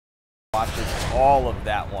Watches all of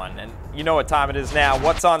that one. And you know what time it is now.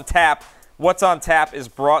 What's on Tap? What's on Tap is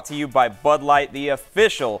brought to you by Bud Light, the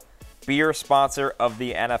official beer sponsor of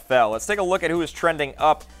the NFL. Let's take a look at who is trending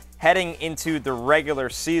up heading into the regular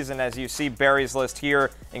season. As you see Barry's list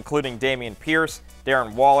here, including Dameon Pierce,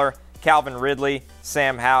 Darren Waller, Calvin Ridley,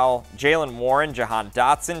 Sam Howell, Jalen Warren, Jahan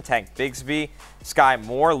Dotson, Tank Bigsby, Sky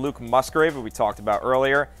Moore, Luke Musgrave, who we talked about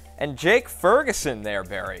earlier, and Jake Ferguson there,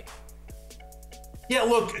 Barry. Yeah,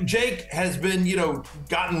 look, Jake has been,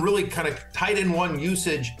 gotten really kind of tight end one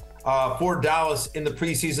usage for Dallas in the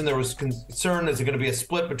preseason. There was concern, is it going to be a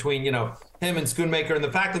split between, him and Schoonmaker? And the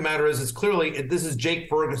fact of the matter is, this is Jake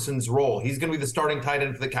Ferguson's role. He's going to be the starting tight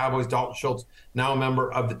end for the Cowboys. Dalton Schultz, now a member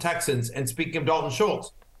of the Texans. And speaking of Dalton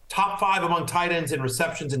Schultz, top 5 among tight ends in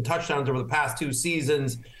receptions and touchdowns over the past 2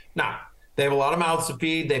 seasons. Now, they have a lot of mouths to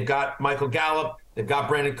feed. They've got Michael Gallup. They've got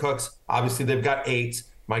Brandon Cooks. Obviously, they've got Aites.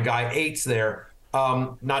 My guy Aites there.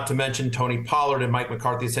 Not to mention Tony Pollard, and Mike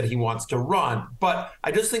McCarthy said he wants to run. But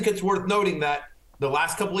I just think it's worth noting that the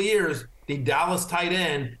last couple of years, the Dallas tight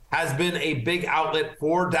end has been a big outlet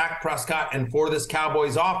for Dak Prescott and for this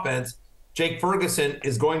Cowboys offense. Jake Ferguson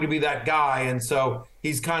is going to be that guy, and so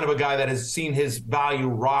he's kind of a guy that has seen his value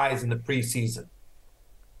rise in the preseason.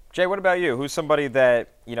 Jay, what about you? Who's somebody that,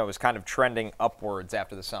 is kind of trending upwards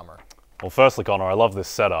after the summer? Well, firstly, Connor, I love this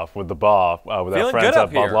setup with the bar with our friends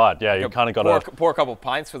at Bud Light. Yeah, you kind of got to pour a couple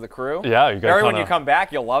pints for the crew. Yeah, you got Barry, when you come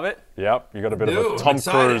back, you'll love it. Yep, you got a bit of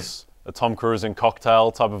a Tom Cruise in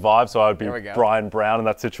cocktail type of vibe. So I'd be Brian Brown in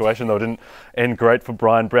that situation, though it didn't end great for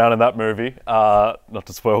Brian Brown in that movie. Not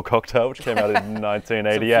to spoil Cocktail, which came out in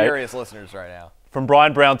 1988. Some furious listeners right now. From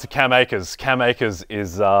Brian Brown to Cam Akers. Cam Akers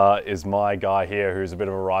is my guy here, who's a bit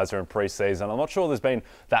of a riser in preseason. I'm not sure there's been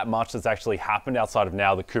that much that's actually happened outside of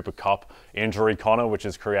now the Cooper Kupp injury, Connor, which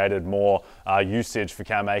has created more usage for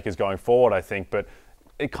Cam Akers going forward, I think. But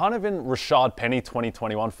it kind of in Rashad Penny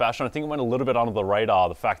 2021 fashion, I think it went a little bit under the radar,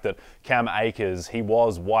 the fact that Cam Akers, he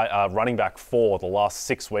was running back for the last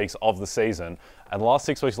 6 weeks of the season. And the last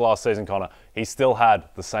 6 weeks of last season, Connor, he still had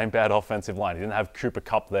the same bad offensive line. He didn't have Cooper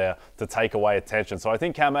Kupp there to take away attention. So I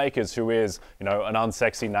think Cam Akers, who is, an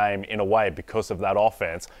unsexy name in a way because of that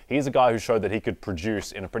offense, he's a guy who showed that he could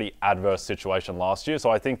produce in a pretty adverse situation last year. So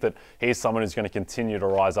I think that he's someone who's going to continue to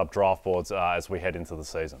rise up draft boards as we head into the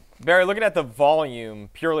season. Barry, looking at the volume,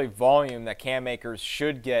 purely volume that Cam Akers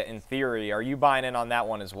should get in theory, are you buying in on that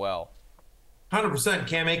one as well? 100%.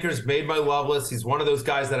 Cam Akers made my love list. He's one of those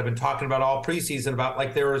guys that I've been talking about all preseason about,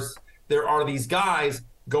 like, there are these guys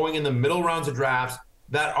going in the middle rounds of drafts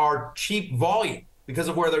that are cheap volume because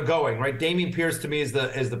of where they're going, right? Dameon Pierce to me is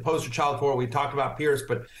the poster child for it. We talked about Pierce,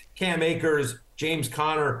 but Cam Akers, James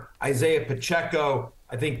Conner, Isaiah Pacheco,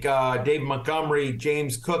 I think Dave Montgomery,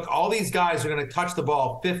 James Cook, all these guys are going to touch the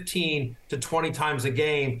ball 15 to 20 times a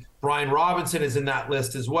game. Brian Robinson is in that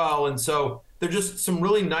list as well. And so they're just some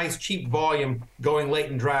really nice, cheap volume going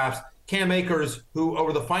late in drafts. Cam Akers, who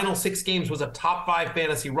over the final 6 games was a top 5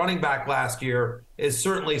 fantasy running back last year, is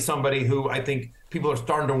certainly somebody who I think people are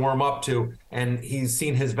starting to warm up to, and he's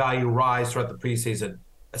seen his value rise throughout the preseason.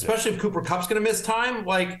 Especially if Cooper Kupp's going to miss time,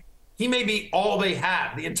 he may be all they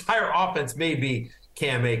have. The entire offense may be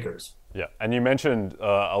Cam Akers. Yeah, and you mentioned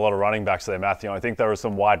a lot of running backs there, Matthew. I think there are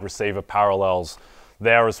some wide receiver parallels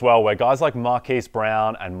there as well, where guys like Marquise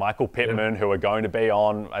Brown and Michael Pittman, who are going to be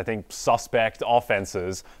on, I think, suspect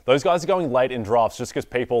offenses, those guys are going late in drafts just because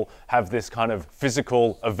people have this kind of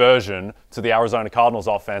physical aversion to the Arizona Cardinals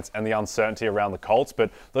offense and the uncertainty around the Colts. But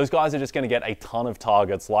those guys are just going to get a ton of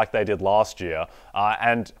targets like they did last year.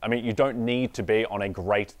 And, I mean, you don't need to be on a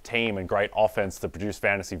great team and great offense to produce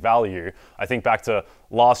fantasy value. I think back to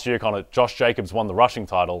last year, kind of Josh Jacobs won the rushing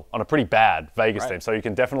title on a pretty bad Vegas team. So you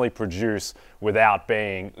can definitely produce without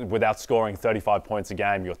scoring 35 points a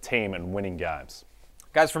game, your team, and winning games.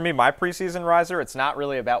 Guys, for me, my preseason riser, it's not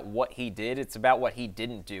really about what he did. It's about what he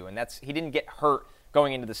didn't do. And that's he didn't get hurt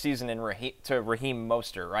going into the season to Raheem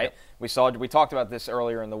Mostert, right? Yep. We talked about this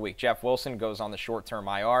earlier in the week. Jeff Wilson goes on the short-term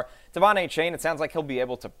IR. Devon Achane, it sounds like he'll be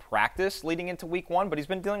able to practice leading into week 1, but he's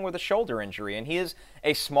been dealing with a shoulder injury, and he is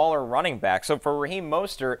a smaller running back. So for Raheem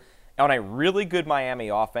Mostert, on a really good Miami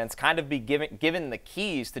offense, kind of be given the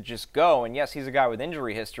keys to just go. And yes, he's a guy with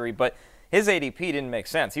injury history, but his ADP didn't make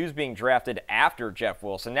sense. He was being drafted after Jeff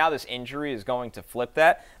Wilson. Now this injury is going to flip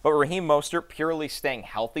that. But Raheem Mostert purely staying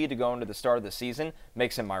healthy to go into the start of the season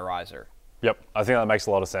makes him my riser. Yep, I think that makes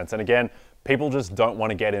a lot of sense. And again, people just don't want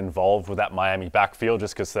to get involved with that Miami backfield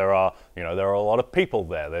just because there are a lot of people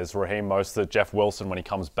there. There's Raheem Mostert, Jeff Wilson when he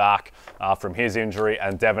comes back from his injury,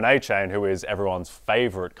 and Devin Achane, who is everyone's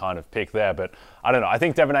favorite kind of pick there. But I don't know. I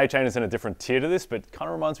think Devin Achane is in a different tier to this, but kind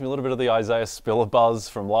of reminds me a little bit of the Isaiah Spiller buzz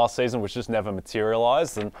from last season, which just never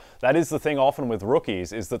materialized. And that is the thing often with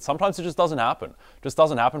rookies, is that sometimes it just doesn't happen. It just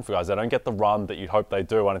doesn't happen for guys. They don't get the run that you'd hope they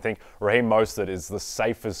do. And I think Raheem Mostert is the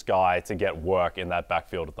safest guy to get work in that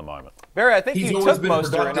backfield at the moment. Barry, I think you took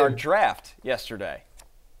Mostert in our draft yesterday.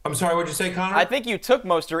 I'm sorry, what'd you say, Connor? I think you took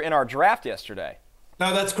Mostert in our draft yesterday.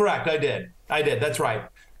 No, that's correct. I did. That's right.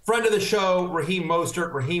 Friend of the show, Raheem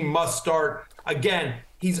Mostert. Raheem must start. Again,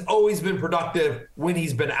 he's always been productive when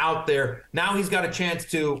he's been out there. Now he's got a chance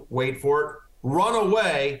to, wait for it, run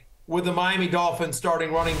away with the Miami Dolphins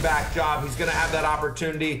starting running back job. He's going to have that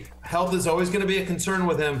opportunity. Health is always going to be a concern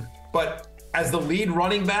with him. But as the lead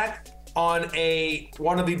running back on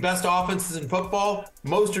one of the best offenses in football,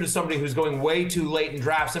 Mostert is somebody who's going way too late in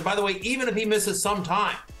drafts. And by the way, even if he misses some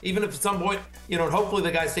time, even if at some point, and hopefully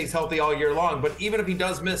the guy stays healthy all year long, but even if he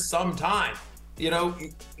does miss some time,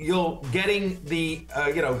 you'll getting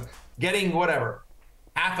whatever,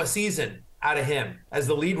 half a season out of him as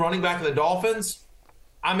the lead running back of the Dolphins.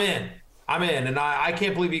 I'm in. And I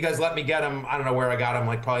can't believe you guys let me get him. I don't know where I got him,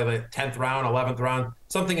 like probably the 10th round, 11th round,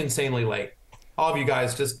 something insanely late. All of you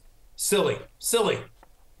guys just silly.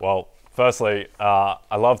 Well, firstly,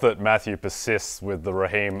 I love that Matthew persists with the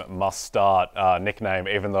Raheem Must Start nickname,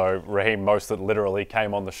 even though Raheem Mostert literally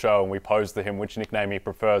came on the show and we posed to him which nickname he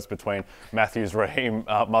prefers between Matthew's Raheem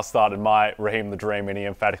Must Start and my Raheem the Dream, and he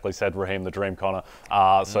emphatically said Raheem the Dream, Connor.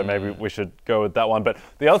 So maybe we should go with that one. But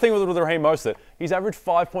the other thing with Raheem Mostert, he's averaged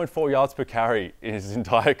 5.4 yards per carry in his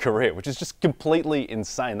entire career, which is just completely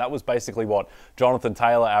insane. That was basically what Jonathan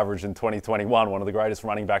Taylor averaged in 2021, one of the greatest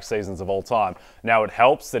running back seasons of all time. Now, it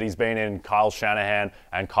helps that he's been in Kyle Shanahan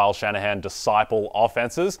and Kyle Shanahan disciple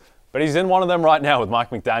offenses, but he's in one of them right now with Mike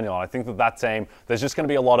McDaniel. And I think that team, there's just going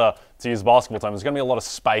to be a lot of, to use basketball time, there's going to be a lot of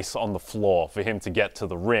space on the floor for him to get to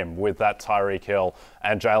the rim with that Tyreek Hill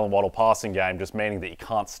and Jalen Waddle passing game, just meaning that you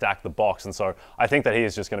can't stack the box. And so I think that he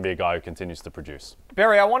is just going to be a guy who continues to produce.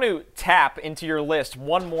 Barry, I want to tap into your list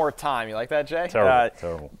one more time. You like that, Jay?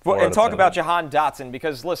 Terrible. And talk about Jahan Dotson,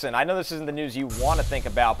 because, listen, I know this isn't the news you want to think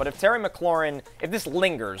about, but if Terry McLaurin, if this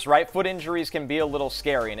lingers, right, foot injuries can be a little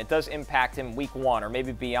scary, and it does impact him week one or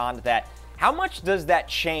maybe beyond that. How much does that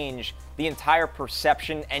change the entire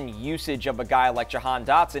perception and usage of a guy like Jahan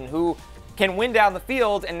Dotson, who can win down the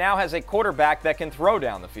field and now has a quarterback that can throw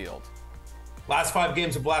down the field? Last 5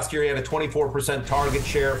 games of last year, he had a 24% target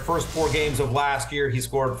share. First 4 games of last year, he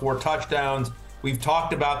scored 4 touchdowns. We've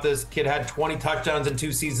talked about this. Kid had 20 touchdowns in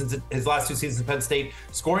 2 seasons, his last 2 seasons at Penn State.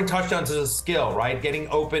 Scoring touchdowns is a skill, right? Getting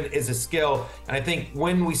open is a skill. And I think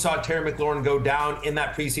when we saw Terry McLaurin go down in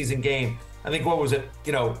that preseason game, I think, what was it,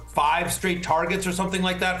 5 straight targets or something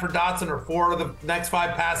like that for Dotson, or 4 of the next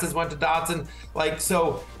 5 passes went to Dotson.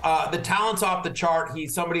 The talent's off the chart.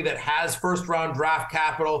 He's somebody that has first-round draft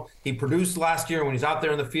capital. He produced last year when he's out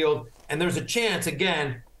there in the field. And there's a chance,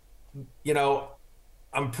 again,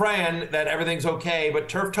 I'm praying that everything's okay, but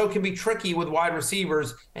turf toe can be tricky with wide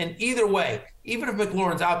receivers. And either way, even if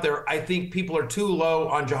McLaurin's out there, I think people are too low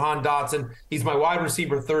on Jahan Dotson. He's my wide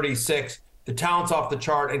receiver 36. The talent's off the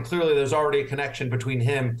chart, and clearly there's already a connection between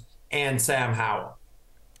him and Sam Howell.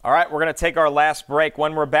 All right, we're going to take our last break.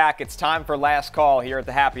 When we're back, it's time for Last Call here at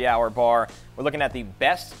the Happy Hour Bar. We're looking at the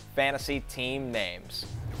best fantasy team names.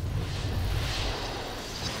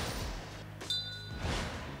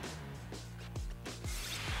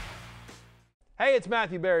 Hey, it's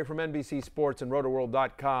Matthew Berry from NBC Sports and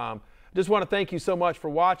RotoWorld.com. Just want to thank you so much for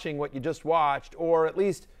watching what you just watched, or at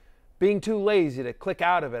least being too lazy to click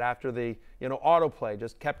out of it after the autoplay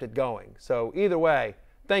just kept it going. So either way,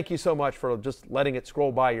 thank you so much for just letting it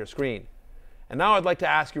scroll by your screen. And now I'd like to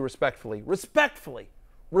ask you respectfully,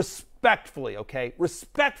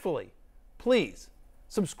 please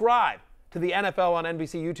subscribe to the NFL on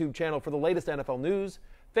NBC YouTube channel for the latest NFL news,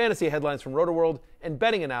 fantasy headlines from RotoWorld, and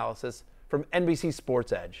betting analysis from NBC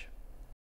Sports Edge.